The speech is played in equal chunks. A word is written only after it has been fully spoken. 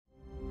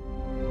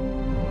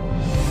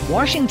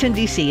Washington,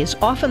 D.C. is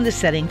often the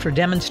setting for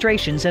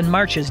demonstrations and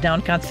marches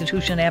down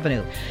Constitution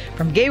Avenue.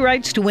 From gay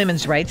rights to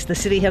women's rights, the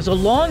city has a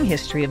long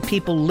history of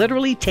people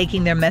literally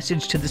taking their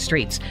message to the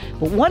streets.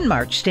 But one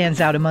march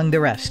stands out among the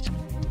rest.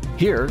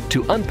 Here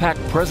to unpack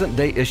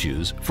present-day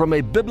issues from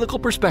a biblical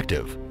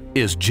perspective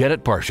is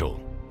Janet Parshall.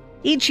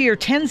 Each year,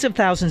 tens of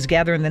thousands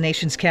gather in the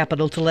nation's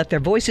capital to let their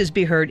voices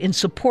be heard in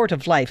support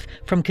of life,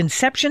 from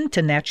conception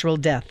to natural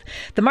death.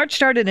 The march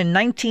started in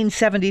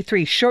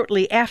 1973,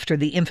 shortly after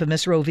the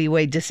infamous Roe v.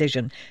 Wade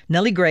decision.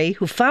 Nellie Gray,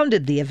 who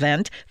founded the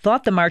event,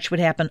 thought the march would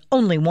happen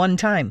only one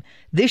time.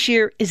 This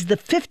year is the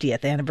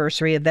 50th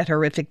anniversary of that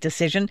horrific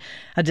decision,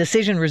 a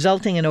decision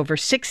resulting in over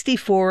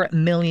 64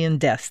 million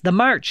deaths. The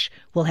march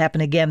will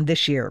happen again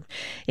this year.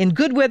 In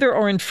good weather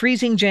or in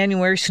freezing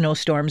January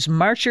snowstorms,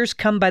 marchers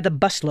come by the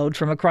busload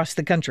from across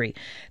the country.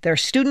 There are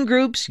student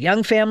groups,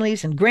 young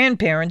families, and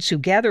grandparents who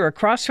gather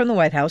across from the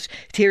White House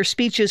to hear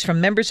speeches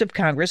from members of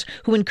Congress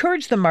who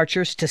encourage the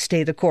marchers to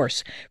stay the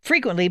course.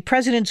 Frequently,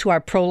 presidents who are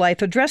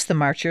pro-life address the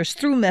marchers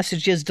through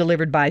messages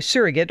delivered by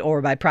surrogate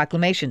or by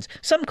proclamations.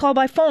 Some call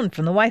by phone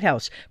from the White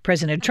House.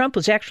 President Trump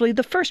was actually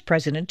the first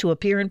president to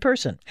appear in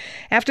person.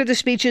 After the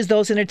speeches,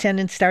 those in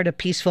attendance start a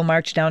peaceful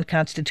march down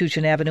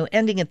Constitution Avenue,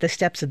 ending at the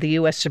steps of the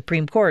U.S.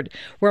 Supreme Court,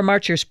 where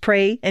marchers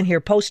pray and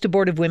hear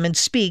post-abortive women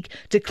speak,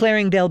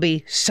 declaring they'll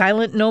be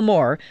silent no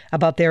more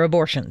about their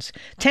abortions.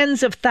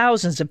 Tens of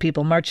thousands of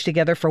people march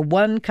together for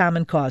one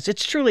common cause.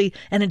 It's truly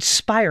an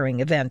inspiring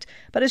event.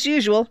 But as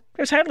usual,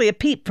 there's hardly a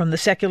peep from the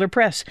secular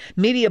press.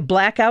 Media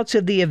blackouts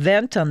of the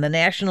event on the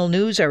national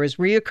news are as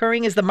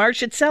reoccurring as the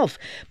march itself.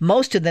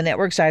 Most of the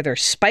networks either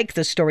spike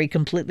the story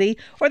completely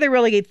or they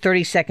relegate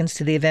 30 seconds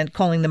to the event,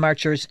 calling the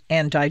marchers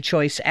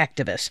anti-choice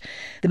activists.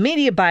 The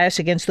media bias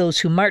against those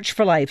who march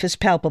for life is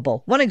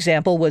palpable. One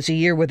example was a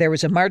year where there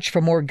was a march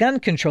for more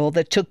gun control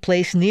that took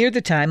place near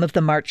the time of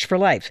the March for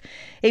Life.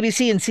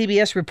 ABC and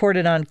CBS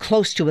reported on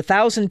close to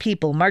 1,000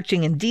 people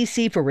marching in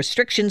D.C. for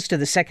restrictions to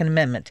the Second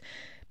Amendment.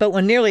 But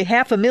when nearly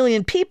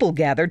 500,000 people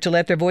gathered to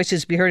let their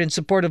voices be heard in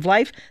support of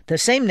life, the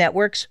same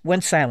networks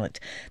went silent.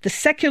 The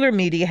secular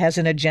media has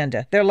an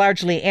agenda. They're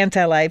largely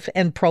anti-life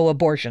and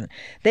pro-abortion.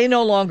 They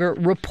no longer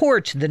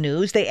report the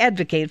news. They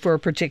advocate for a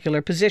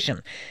particular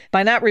position.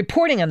 By not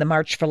reporting on the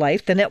March for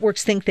Life, the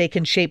networks think they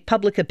can shape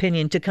public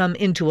opinion to come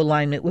into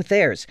alignment with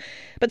theirs.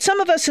 But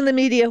some of us in the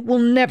media will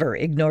never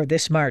ignore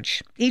this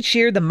march. Each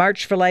year, the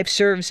March for Life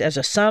serves as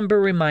a somber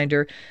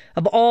reminder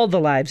of all the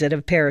lives that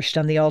have perished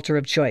on the altar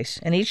of choice.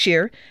 And each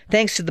year,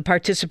 thanks to the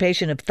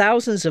participation of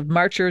thousands of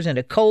marchers in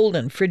a cold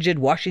and frigid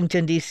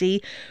Washington,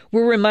 D.C.,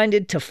 we're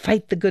reminded to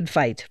fight the good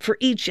fight for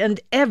each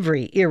and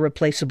every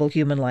irreplaceable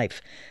human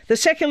life. The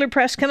secular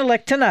press can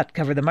elect to not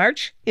cover the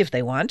march, if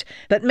they want,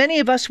 but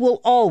many of us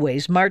will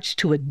always march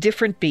to a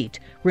different beat,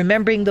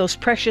 remembering those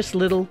precious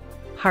little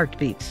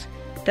heartbeats.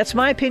 That's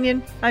my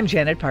opinion. I'm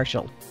Janet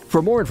Parshall.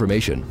 For more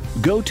information,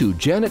 go to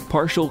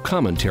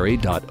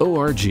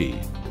janetparshallcommentary.org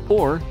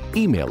or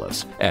email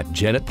us at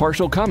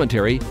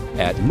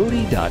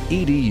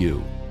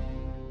janetparshallcommentary@moody.edu.